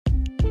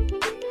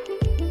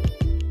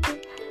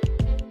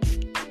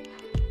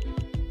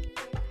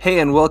Hey,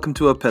 and welcome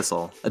to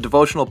Epistle, a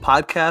devotional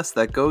podcast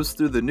that goes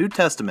through the New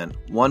Testament,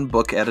 one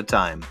book at a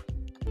time.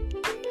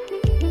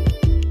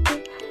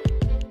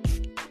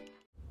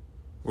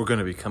 We're going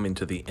to be coming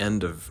to the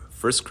end of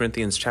 1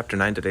 Corinthians chapter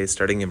 9 today,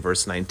 starting in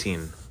verse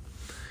 19.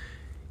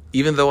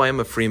 Even though I am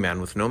a free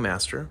man with no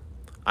master,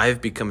 I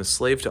have become a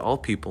slave to all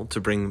people to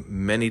bring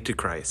many to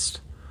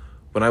Christ.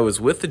 When I was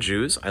with the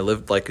Jews, I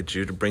lived like a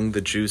Jew to bring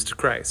the Jews to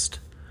Christ.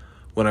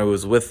 When I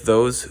was with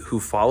those who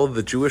follow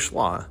the Jewish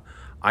law,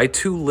 I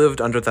too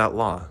lived under that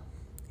law.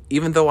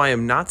 Even though I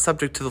am not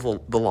subject to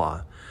the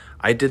law,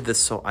 I did this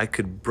so I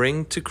could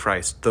bring to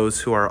Christ those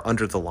who are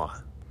under the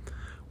law.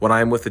 When I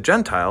am with the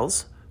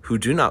Gentiles, who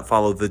do not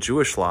follow the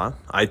Jewish law,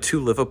 I too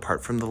live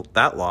apart from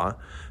that law,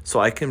 so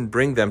I can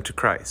bring them to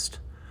Christ.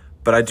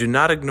 But I do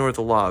not ignore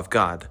the law of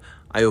God,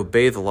 I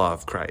obey the law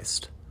of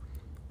Christ.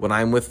 When I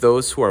am with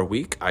those who are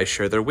weak, I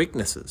share their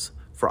weaknesses,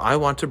 for I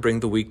want to bring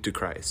the weak to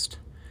Christ.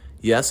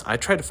 Yes, I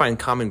try to find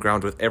common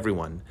ground with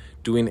everyone,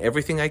 doing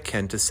everything I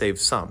can to save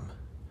some.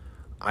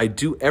 I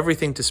do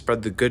everything to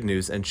spread the good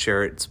news and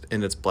share it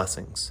in its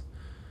blessings.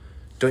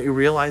 Don't you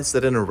realize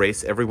that in a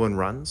race everyone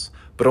runs,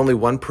 but only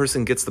one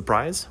person gets the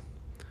prize?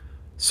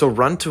 So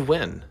run to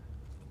win.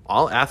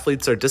 All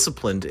athletes are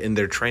disciplined in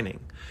their training.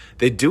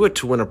 They do it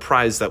to win a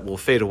prize that will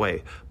fade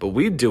away, but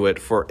we do it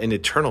for an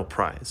eternal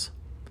prize.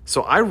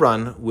 So I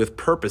run with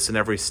purpose in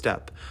every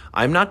step.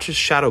 I'm not just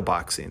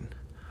shadowboxing.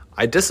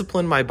 I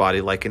discipline my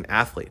body like an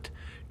athlete,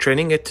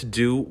 training it to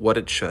do what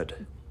it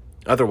should.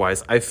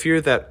 Otherwise, I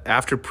fear that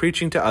after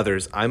preaching to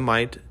others, I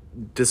might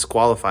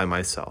disqualify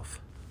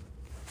myself.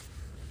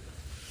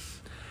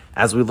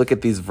 As we look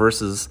at these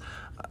verses,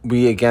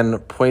 we again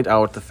point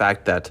out the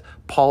fact that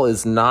Paul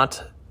is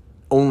not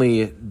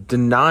only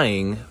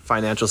denying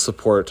financial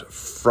support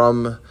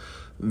from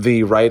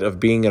the right of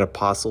being an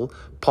apostle,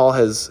 Paul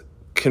has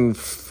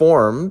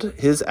conformed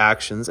his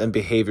actions and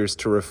behaviors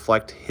to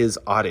reflect his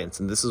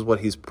audience. And this is what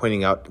he's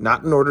pointing out,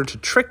 not in order to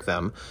trick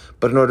them,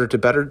 but in order to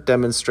better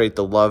demonstrate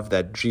the love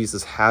that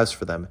Jesus has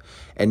for them.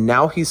 And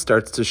now he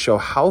starts to show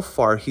how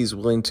far he's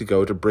willing to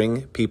go to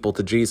bring people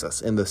to Jesus,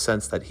 in the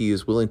sense that he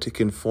is willing to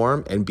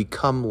conform and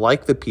become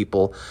like the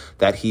people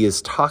that he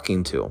is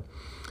talking to.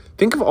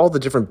 Think of all the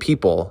different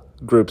people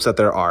groups that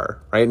there are,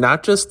 right?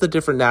 Not just the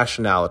different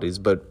nationalities,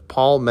 but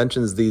Paul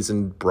mentions these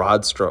in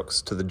broad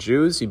strokes. To the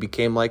Jews, he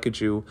became like a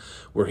Jew,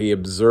 where he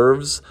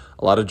observes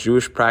a lot of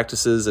Jewish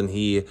practices and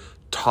he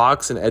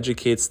talks and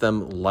educates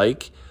them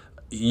like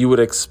you would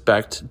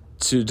expect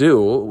to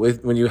do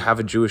when you have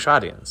a Jewish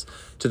audience.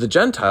 To the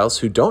Gentiles,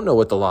 who don't know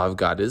what the law of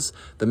God is,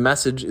 the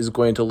message is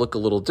going to look a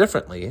little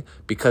differently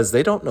because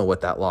they don't know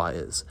what that law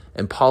is.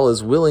 And Paul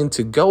is willing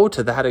to go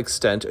to that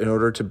extent in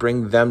order to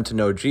bring them to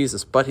know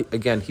Jesus. But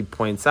he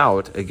points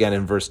out, again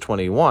in verse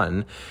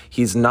 21,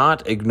 he's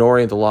not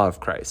ignoring the law of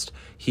Christ.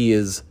 He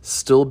is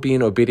still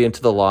being obedient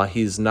to the law.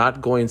 He's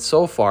not going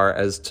so far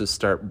as to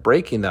start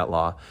breaking that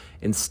law.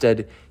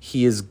 Instead,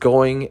 he is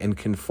going and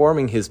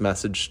conforming his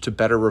message to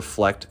better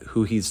reflect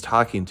who he's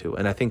talking to.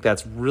 And I think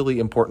that's really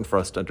important for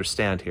us to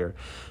understand here,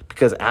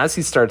 because as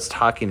he starts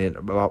talking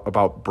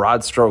about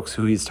broad strokes,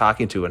 who he's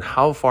talking to and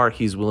how far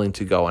he's willing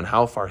to go and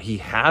how far he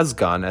has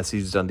gone as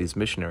he's done these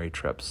missionary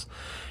trips,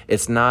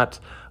 it's not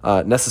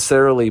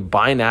necessarily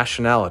by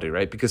nationality,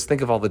 right? Because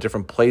think of all the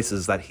different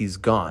places that he's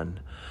gone,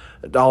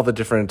 all the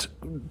different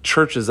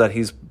churches that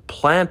he's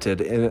planted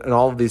in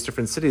all of these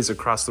different cities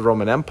across the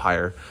Roman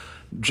Empire,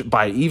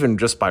 by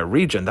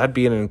region. That'd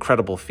be an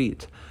incredible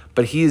feat.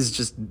 But he's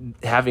just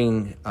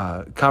having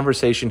a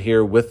conversation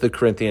here with the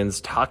Corinthians,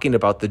 talking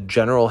about the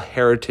general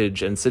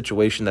heritage and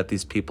situation that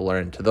these people are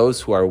in. To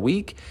those who are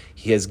weak,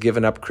 he has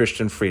given up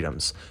Christian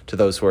freedoms. To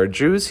those who are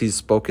Jews, he's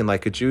spoken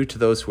like a Jew. To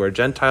those who are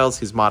Gentiles,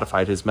 he's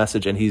modified his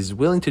message. And he's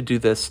willing to do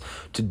this,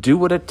 to do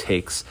what it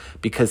takes,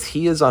 because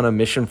he is on a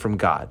mission from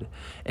God.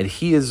 And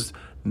he is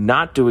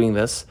not doing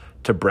this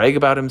to brag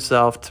about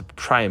himself, to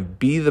try and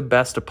be the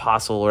best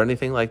apostle or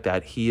anything like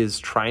that. He is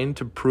trying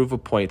to prove a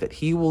point that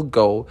he will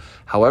go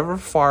however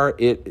far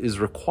it is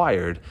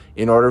required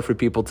in order for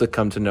people to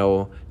come to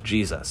know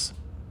Jesus.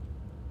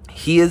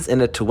 He is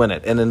in it to win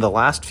it. And in the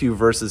last few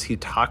verses, he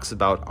talks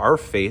about our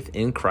faith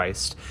in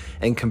Christ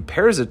and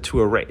compares it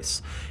to a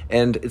race.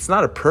 And it's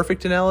not a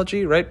perfect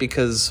analogy, right?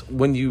 Because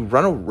when you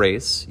run a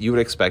race, you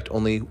would expect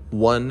only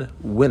one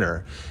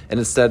winner. And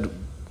instead,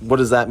 what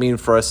does that mean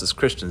for us as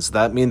Christians? Does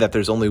that mean that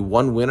there's only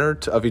one winner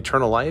of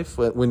eternal life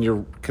when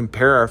you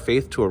compare our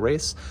faith to a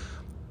race?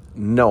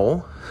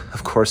 No,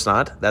 of course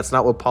not. That's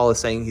not what Paul is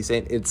saying. He's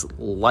saying it's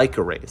like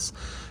a race,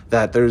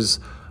 that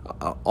there's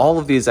all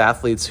of these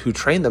athletes who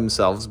train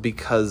themselves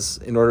because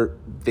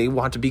they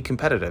want to be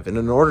competitive. And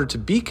in order to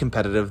be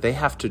competitive, they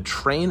have to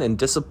train and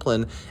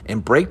discipline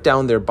and break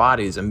down their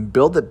bodies and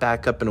build it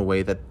back up in a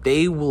way that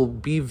they will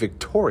be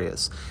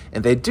victorious.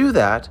 And they do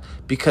that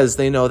because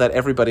they know that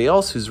everybody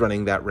else who's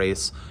running that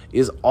race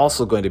is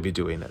also going to be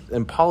doing it.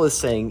 And Paul is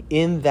saying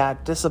in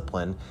that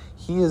discipline,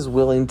 He is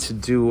willing to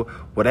do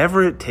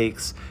whatever it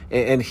takes.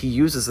 And he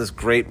uses this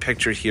great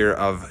picture here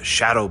of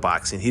shadow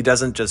boxing. He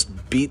doesn't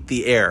just beat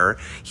the air.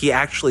 He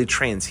actually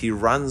trains. He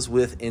runs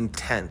with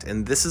intent.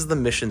 And this is the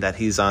mission that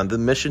he's on, the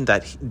mission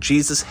that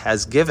Jesus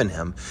has given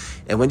him.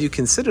 And when you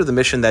consider the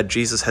mission that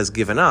Jesus has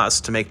given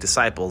us to make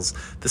disciples,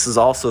 this is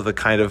also the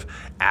kind of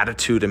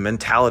attitude and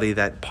mentality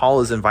that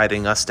Paul is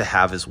inviting us to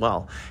have as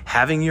well.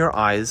 Having your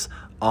eyes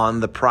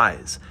on the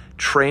prize.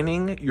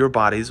 Training your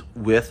bodies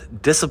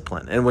with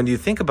discipline. And when you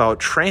think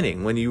about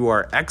training, when you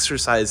are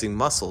exercising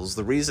muscles,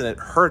 the reason it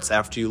hurts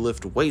after you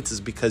lift weights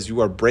is because you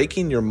are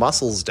breaking your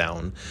muscles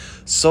down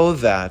so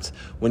that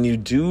when you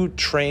do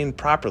train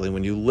properly,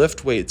 when you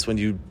lift weights, when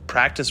you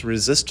practice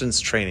resistance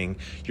training,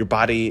 your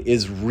body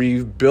is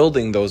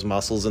rebuilding those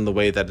muscles in the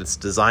way that it's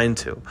designed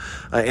to.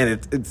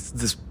 And it's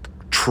this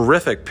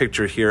terrific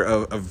picture here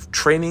of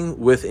training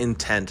with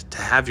intent, to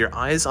have your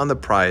eyes on the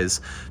prize,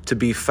 to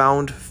be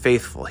found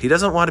faithful. He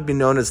doesn't want to be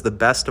known as the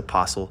best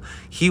apostle.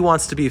 He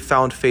wants to be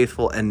found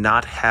faithful and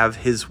not have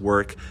his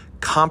work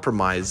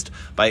compromised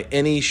by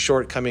any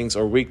shortcomings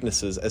or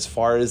weaknesses as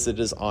far as it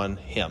is on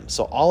him.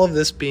 So all of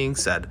this being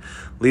said,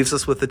 leaves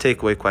us with the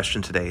takeaway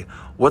question today.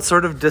 What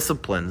sort of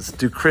disciplines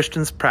do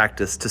Christians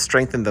practice to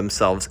strengthen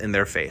themselves in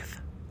their faith?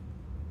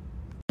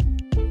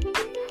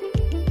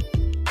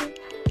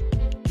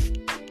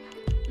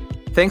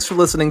 Thanks for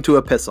listening to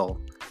Epistle.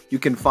 You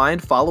can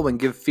find, follow, and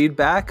give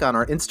feedback on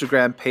our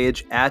Instagram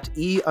page at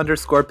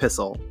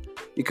 @e_pistle.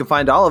 You can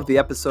find all of the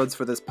episodes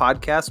for this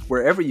podcast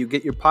wherever you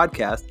get your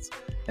podcasts,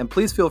 and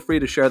please feel free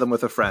to share them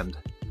with a friend.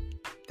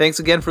 Thanks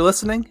again for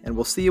listening, and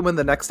we'll see you in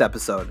the next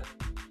episode.